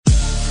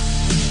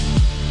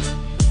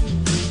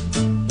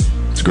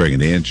It's Greg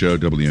and Dan Show,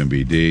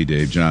 WMBD.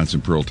 Dave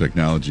Johnson, Pearl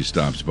Technology,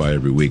 stops by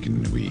every week,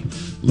 and we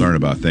learn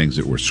about things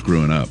that we're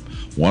screwing up.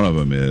 One of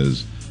them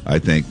is, I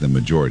think the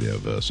majority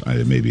of us,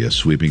 maybe a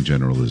sweeping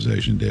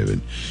generalization,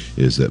 David,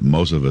 is that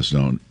most of us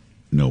don't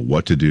know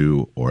what to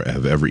do or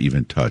have ever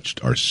even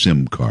touched our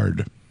SIM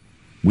card.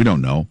 We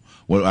don't know.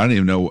 Well, I don't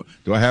even know.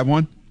 Do I have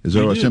one? Is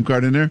there a SIM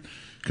card in there?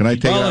 Can I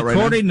take it out right now?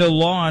 According to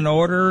Law and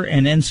Order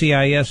and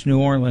NCIS New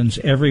Orleans,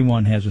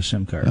 everyone has a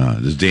SIM card.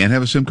 Does Dan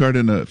have a SIM card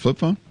in a flip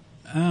phone?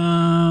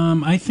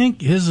 I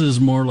think his is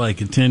more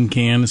like a tin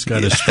can. It's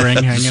got a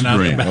string hanging out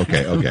the back.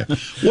 Okay.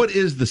 What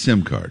is the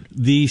SIM card?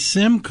 The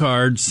SIM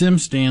card, SIM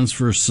stands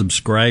for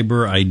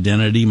Subscriber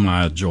Identity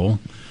Module.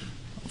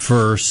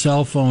 For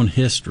cell phone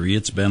history,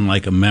 it's been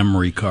like a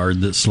memory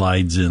card that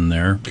slides in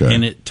there,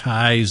 and it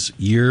ties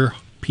your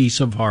piece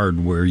of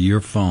hardware,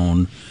 your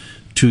phone,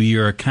 to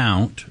your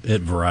account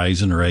at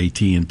Verizon or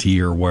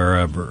AT&T or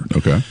wherever.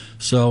 Okay.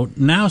 So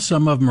now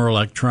some of them are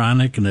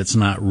electronic, and it's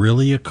not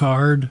really a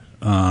card,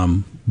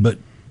 but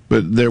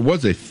there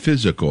was a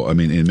physical, in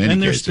many cases.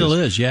 And there still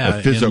is, yeah.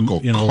 A physical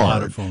in card. A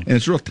lot of phones. And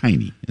it's real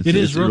tiny.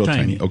 It's real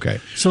tiny. Okay.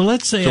 So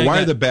let's say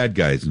why are the bad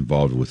guys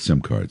involved with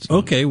SIM cards?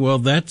 Okay, well,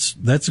 that's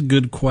a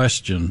good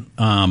question.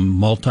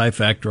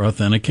 Multi-factor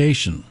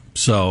authentication.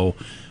 So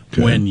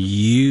when it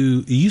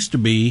used to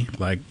be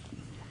like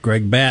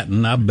Greg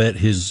Batten, I bet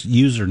his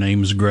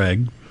username is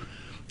Greg,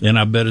 and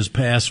I bet his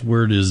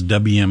password is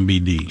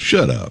WMBD.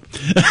 Shut up.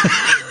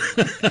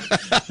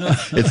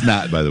 It's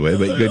not, by the way,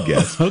 but good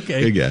guess.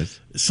 Okay. Good guess.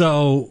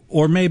 So,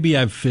 or maybe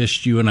I've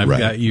fished you and I've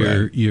got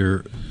your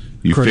You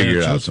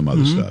figured out some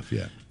other stuff,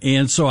 yeah.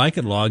 And so I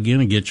could log in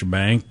and get your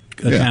bank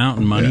account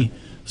and money. Yeah.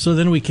 So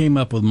then we came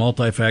up with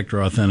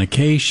multi-factor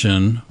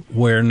authentication,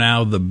 where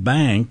now the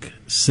bank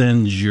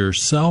sends your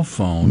cell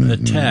phone a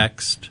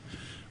text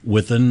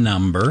with a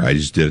number. I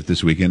just did it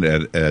this weekend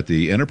at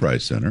the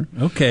Enterprise Center.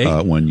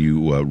 Okay. When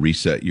you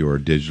reset your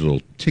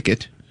digital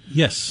ticket.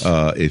 Yes.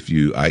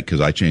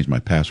 Because I changed my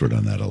password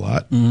on that a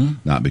lot,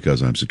 not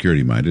because I'm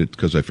security minded,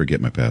 because I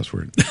forget my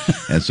password,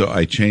 and so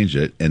I change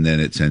it, and then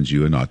it sends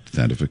you an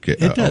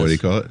authentication. It does. What do you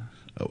call it?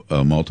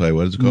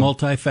 What is it called?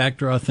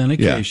 Multi-factor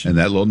authentication. Yeah, and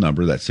that little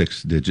number, that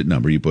 6-digit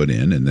number, you put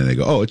in, and then they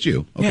go, "Oh, it's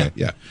you." Okay,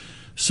 yeah.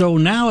 So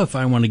now, if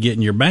I want to get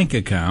in your bank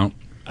account,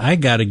 I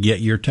got to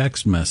get your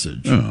text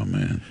message. Oh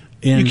man.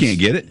 And you can't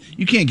get it?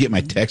 You can't get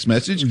my text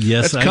message?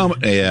 Yes,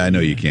 yeah, I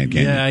know you can.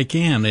 Yeah, I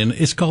can. And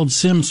it's called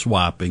SIM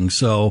swapping.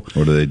 So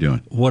what are they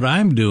doing? What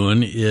I'm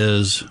doing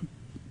is,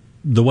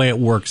 the way it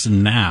works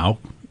now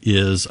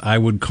is I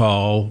would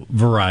call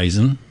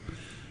Verizon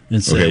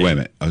and say... Okay, wait a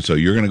minute. So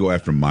you're going to go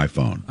after my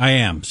phone. I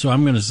am. So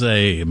I'm going to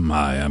say,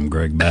 I'm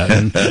Greg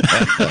Batten.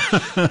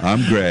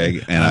 I'm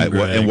Greg.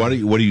 And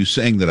what are you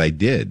saying that I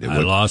did? I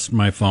lost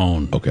my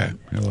phone. Okay.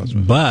 I lost my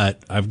phone.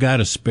 But I've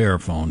got a spare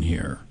phone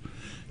here.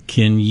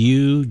 Can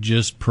you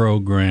just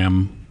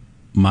program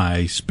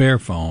my spare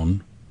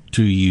phone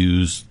to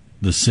use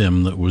the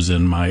SIM that was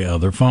in my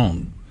other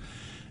phone?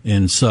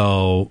 And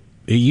so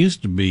it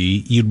used to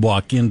be you'd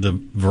walk into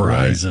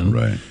Verizon.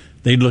 Right.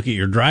 They'd look at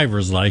your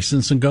driver's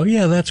license and go,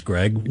 yeah, that's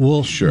Greg.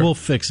 We'll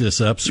fix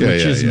this up,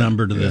 switch his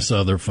number to this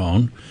other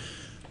phone.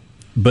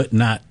 But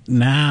not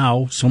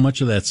now. So much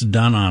of that's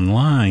done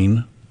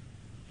online.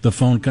 The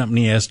phone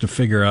company has to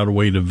figure out a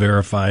way to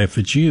verify if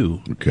it's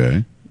you.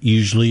 Okay.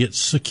 Usually it's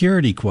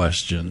security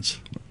questions.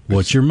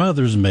 What's your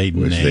mother's maiden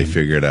name? Which they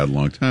figured out a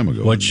long time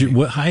ago. What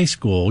high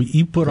school?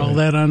 You put all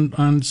that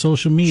on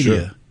social media.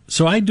 Sure.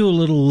 So I do a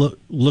little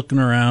looking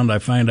around. I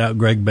find out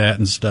Greg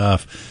Batten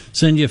stuff,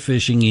 send you a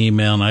phishing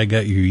email, and I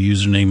got your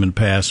username and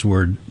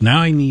password.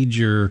 Now I need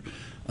your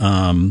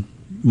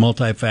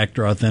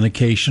multi-factor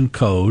authentication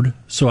code.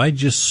 So I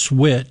just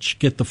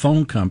get the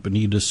phone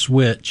company to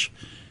switch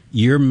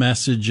your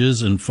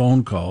messages and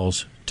phone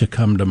calls to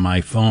come to my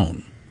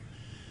phone.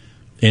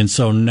 And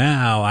so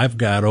now I've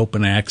got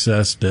open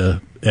access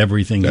to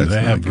everything you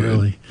have,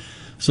 really.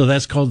 So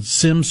that's called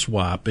SIM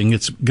swapping.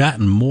 It's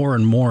gotten more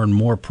and more and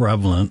more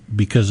prevalent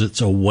because it's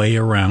a way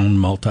around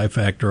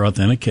multi-factor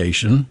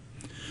authentication.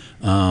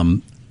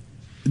 Now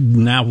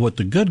what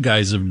the good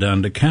guys have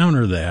done to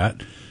counter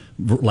that,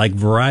 like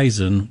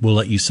Verizon, will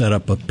let you set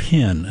up a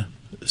PIN.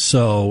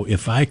 So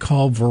if I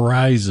call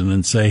Verizon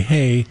and say,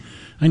 hey,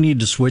 I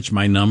need to switch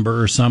my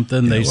number or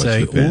something, they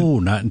say,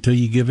 not until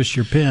you give us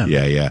your PIN.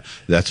 Yeah.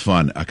 That's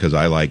fun because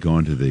I like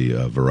going to the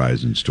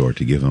Verizon store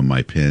to give them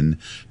my PIN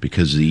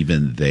because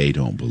even they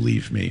don't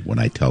believe me when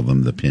I tell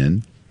them the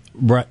PIN.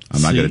 Right.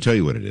 I'm not going to tell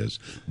you what it is.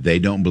 They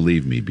don't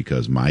believe me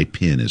because my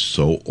PIN is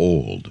so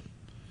old.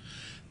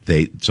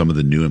 Some of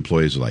the new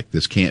employees are like,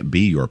 this can't be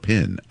your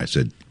PIN. I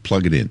said,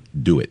 plug it in.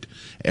 Do it.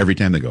 Every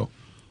time they go,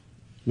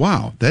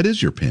 wow, that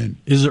is your PIN.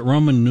 Is it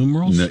Roman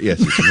numerals? No,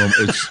 yes,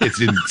 it's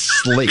in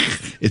slate.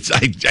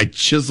 I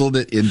chiseled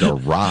it into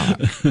rock.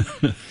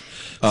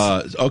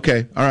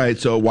 Okay, all right.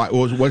 So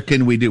what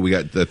can we do? We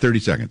got 30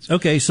 seconds.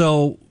 Okay,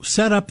 so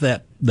set up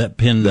that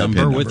PIN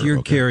number with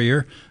your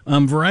carrier.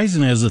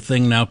 Verizon has a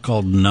thing now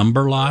called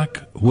Number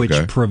Lock,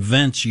 which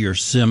prevents your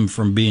SIM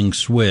from being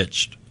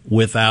switched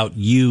without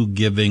you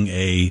giving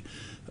a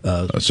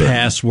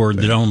password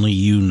that only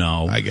you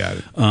know. I got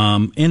it.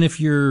 And if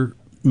you're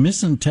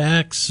missing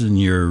texts and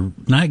you're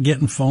not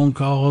getting phone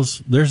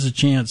calls, there's a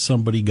chance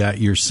somebody got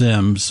your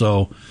SIM.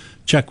 So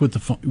check with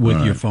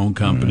your phone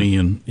company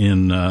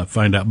and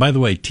find out. By the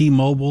way,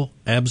 T-Mobile,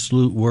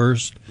 absolute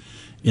worst.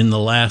 In the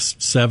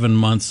last 7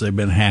 months, they've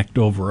been hacked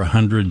over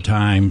 100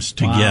 times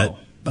to get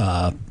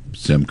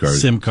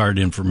SIM card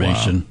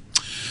information. Wow.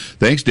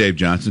 Thanks, Dave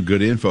Johnson.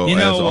 Good info,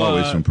 as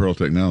always, from Pearl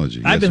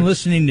Technology. I've been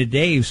listening to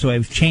Dave, so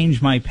I've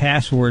changed my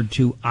password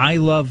to I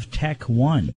Love Tech 1.